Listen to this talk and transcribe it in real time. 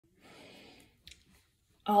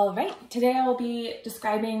All right, today I will be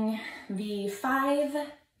describing the 5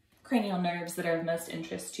 cranial nerves that are of most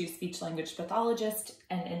interest to speech-language pathologists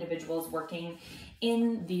and individuals working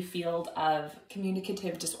in the field of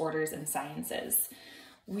communicative disorders and sciences.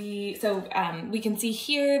 We can see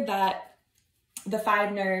here that the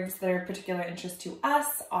 5 nerves that are of particular interest to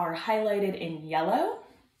us are highlighted in yellow,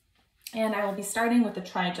 and I will be starting with the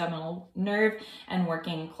trigeminal nerve and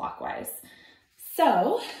working clockwise.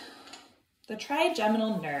 So, the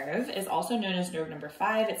trigeminal nerve is also known as nerve number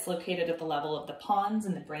 5. It's located at the level of the pons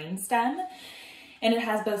in the brainstem, and it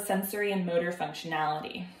has both sensory and motor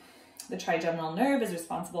functionality. The trigeminal nerve is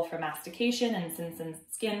responsible for mastication and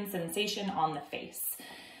skin sensation on the face.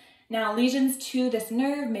 Now, lesions to this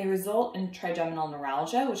nerve may result in trigeminal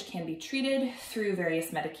neuralgia, which can be treated through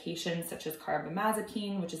various medications such as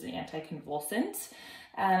carbamazepine, which is an anticonvulsant,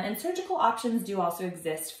 and surgical options do also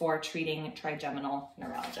exist for treating trigeminal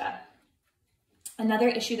neuralgia. Another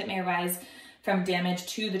issue that may arise from damage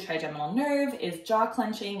to the trigeminal nerve is jaw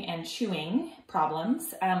clenching and chewing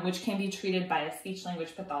problems, which can be treated by a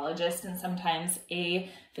speech-language pathologist and sometimes a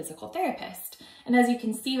physical therapist. And as you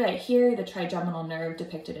can see right here, the trigeminal nerve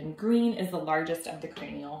depicted in green is the largest of the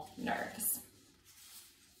cranial nerves.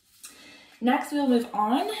 Next, we will move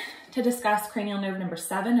on to discuss cranial nerve number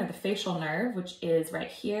 7, or the facial nerve, which is right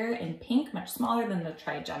here in pink, much smaller than the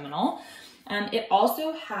trigeminal. It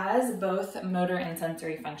also has both motor and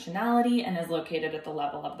sensory functionality and is located at the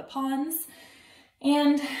level of the pons.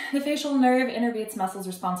 And the facial nerve innervates muscles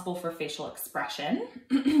responsible for facial expression.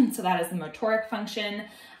 So that is the motoric function.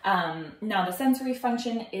 Now the sensory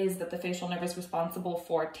function is that the facial nerve is responsible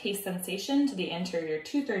for taste sensation to the anterior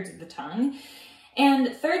 2/3 of the tongue. And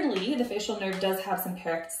thirdly, the facial nerve does have some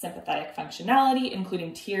parasympathetic functionality,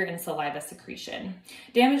 including tear and saliva secretion.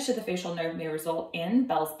 Damage to the facial nerve may result in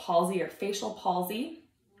Bell's palsy or facial palsy,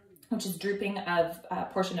 which is drooping of a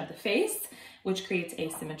portion of the face, which creates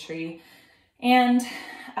asymmetry, and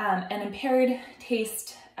an impaired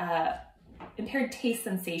taste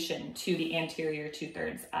sensation to the anterior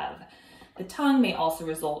 2/3 of the tongue may also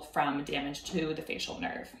result from damage to the facial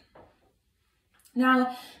nerve.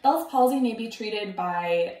 Now, Bell's palsy may be treated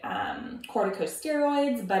by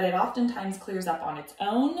corticosteroids, but it oftentimes clears up on its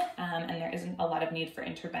own, and there isn't a lot of need for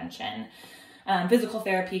intervention. Physical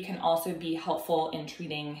therapy can also be helpful in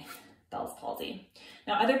treating Bell's palsy.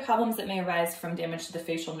 Now, other problems that may arise from damage to the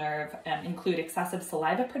facial nerve include excessive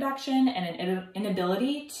saliva production and an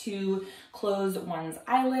inability to close one's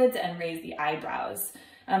eyelids and raise the eyebrows.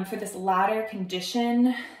 For this latter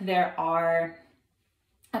condition, there are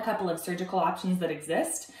a couple of surgical options that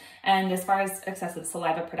exist. And as far as excessive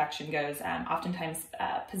saliva production goes, oftentimes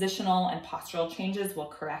positional and postural changes will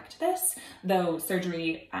correct this, though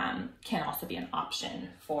surgery can also be an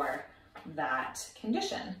option for that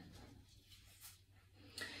condition.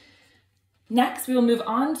 Next, we will move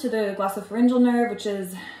on to the glossopharyngeal nerve, which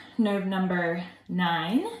is nerve number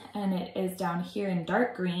 9, and it is down here in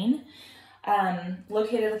dark green.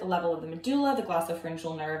 Located at the level of the medulla, the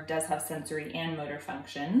glossopharyngeal nerve does have sensory and motor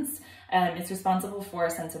functions. It's responsible for a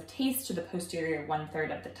sense of taste to the posterior 1/3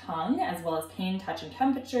 of the tongue, as well as pain, touch, and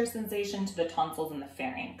temperature sensation to the tonsils and the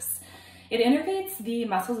pharynx. It innervates the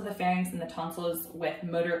muscles of the pharynx and the tonsils with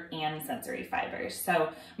motor and sensory fibers. So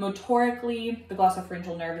motorically, the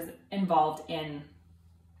glossopharyngeal nerve is involved in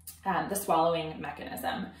the swallowing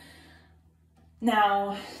mechanism.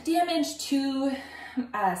 Now, damage to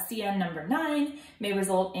CN number 9 may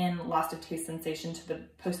result in loss of taste sensation to the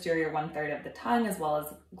posterior 1/3 of the tongue, as well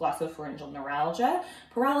as glossopharyngeal neuralgia,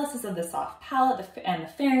 paralysis of the soft palate and the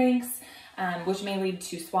pharynx, which may lead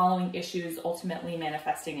to swallowing issues, ultimately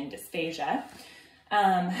manifesting in dysphagia.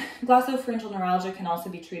 Glossopharyngeal neuralgia can also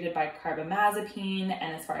be treated by carbamazepine,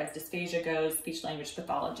 and as far as dysphagia goes, speech-language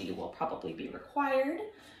pathology will probably be required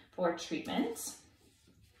for treatment.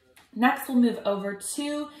 Next, we'll move over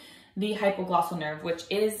to the hypoglossal nerve, which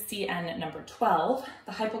is CN number 12.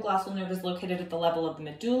 The hypoglossal nerve is located at the level of the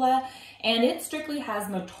medulla, and it strictly has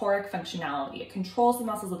motoric functionality. It controls the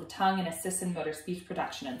muscles of the tongue and assists in motor speech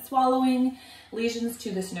production and swallowing. Lesions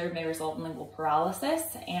to this nerve may result in lingual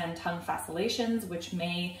paralysis and tongue fascillations, which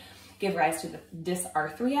may give rise to the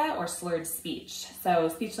dysarthria or slurred speech. So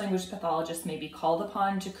speech-language pathologists may be called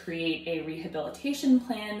upon to create a rehabilitation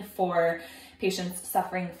plan for patients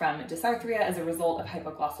suffering from dysarthria as a result of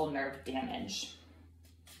hypoglossal nerve damage.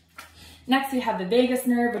 Next, we have the vagus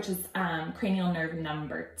nerve, which is cranial nerve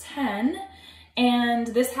number 10. And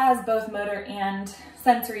this has both motor and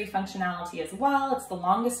sensory functionality as well. It's the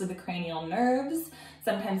longest of the cranial nerves,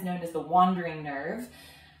 sometimes known as the wandering nerve.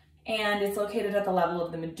 And it's located at the level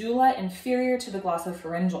of the medulla, inferior to the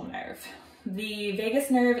glossopharyngeal nerve. The vagus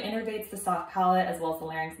nerve innervates the soft palate as well as the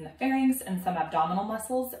larynx and the pharynx and some abdominal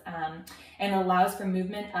muscles, and allows for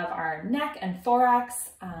movement of our neck and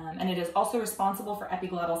thorax, and it is also responsible for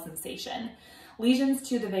epiglottal sensation. Lesions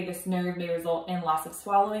to the vagus nerve may result in loss of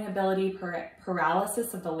swallowing ability,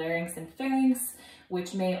 paralysis of the larynx and pharynx,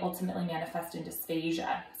 which may ultimately manifest in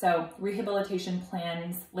dysphagia. So rehabilitation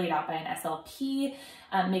plans laid out by an SLP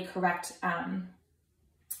may correct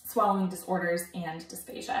swallowing disorders and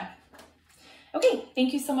dysphagia. Okay,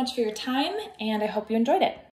 thank you so much for your time, and I hope you enjoyed it.